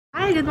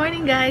Hi, good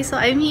morning guys. So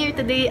I'm here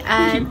today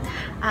at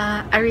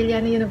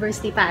Arellano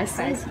University,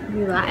 Pasig,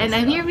 diba? And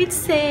I'm here with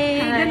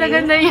Say.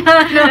 Ganda-ganda yan,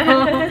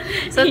 no?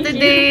 So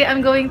today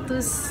I'm going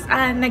to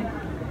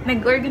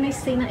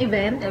nag-organize Say ng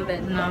event,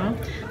 no?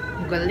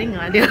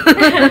 Galing nga, diba?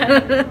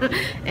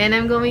 And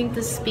I'm going to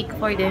speak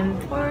for them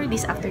for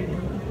this afternoon.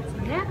 So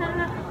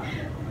yeah,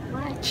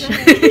 watch.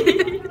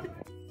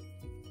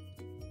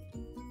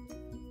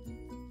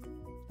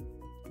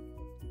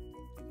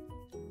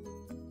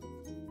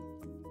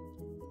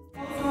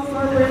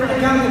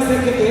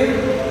 Executive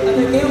at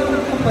the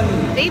Airport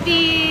Company.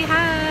 Baby,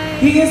 hi!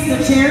 He is the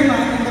chairman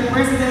and the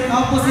president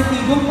of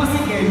Positibong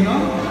Pasigeno.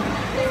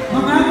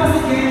 Mga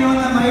Pasigeno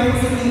na may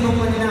positibong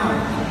pananaw.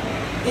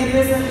 It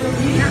is a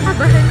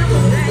nakabahan ako,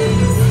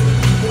 guys.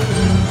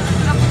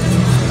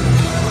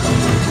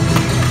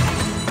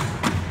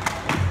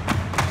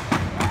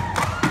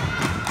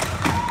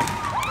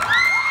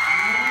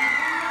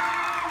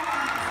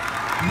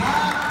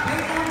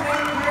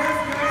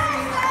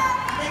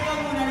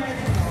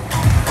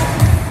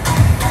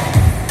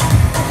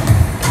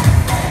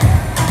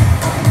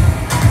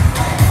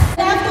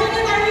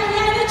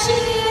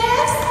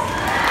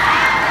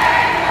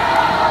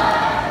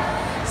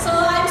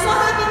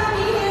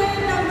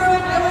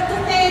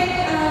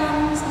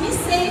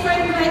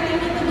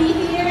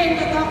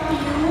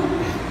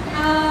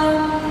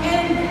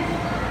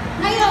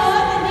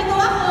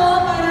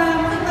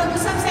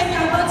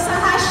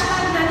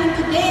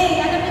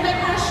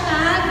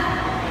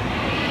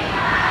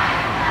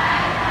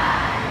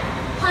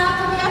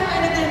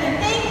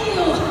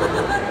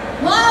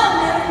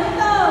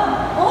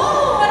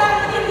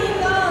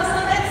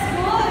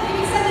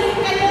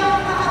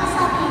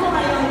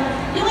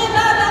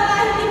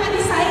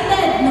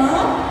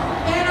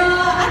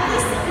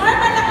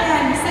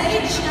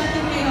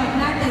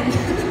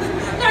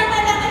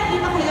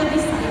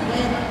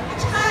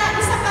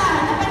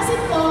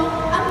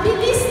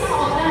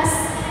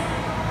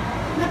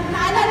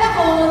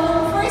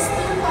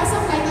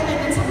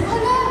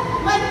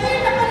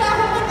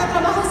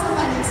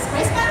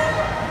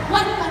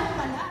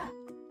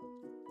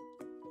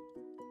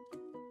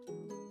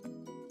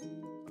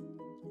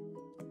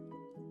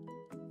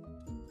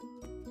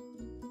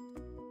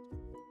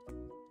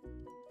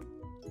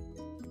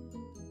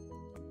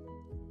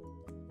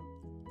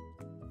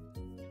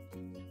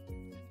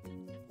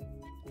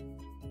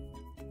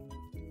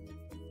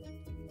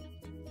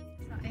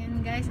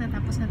 Guys,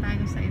 natapos na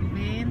tayo sa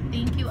event.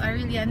 Thank you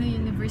Arellano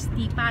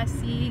University,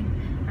 Pasig,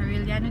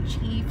 Arellano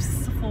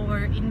Chiefs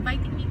for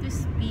inviting me to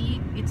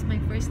speak. It's my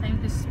first time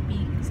to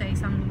speak sa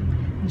isang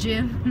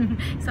gym,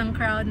 isang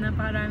crowd na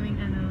paraming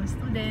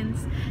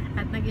students,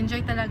 at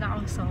nag-enjoy talaga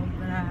ako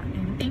sobra.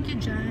 And thank you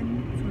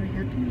John for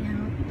helping me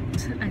out.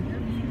 I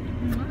love you.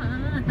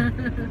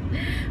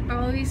 For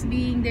always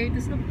being there to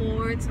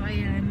support. So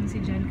ayan, si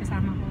John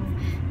kasama ko.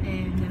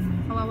 And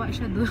kawawa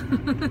siya doon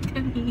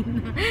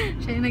kanina.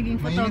 Siya yung naging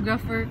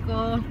photographer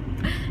ko.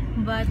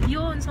 But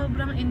yun,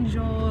 sobrang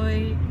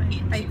enjoy.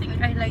 I think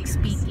I like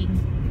speaking.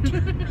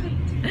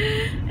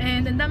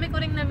 And ang dami ko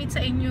rin na-meet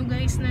sa inyo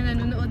guys na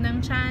nanonood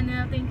ng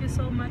channel. Thank you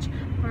so much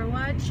for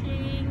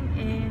watching.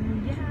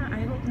 And yeah,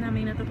 I hope na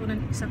may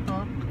natutunan ko sa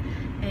talk.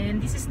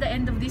 And this is the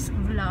end of this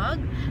vlog.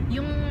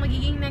 Yung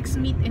magiging next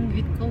meet and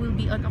greet ko will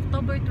be on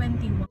October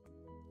 21.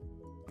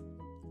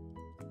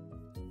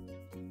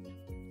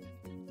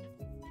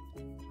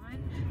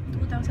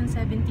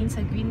 2017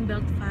 sa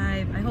Greenbelt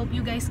 5. I hope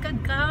you guys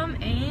can come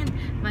and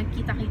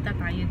magkita-kita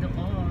tayo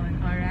doon.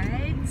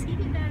 Alright? See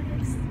you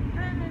guys!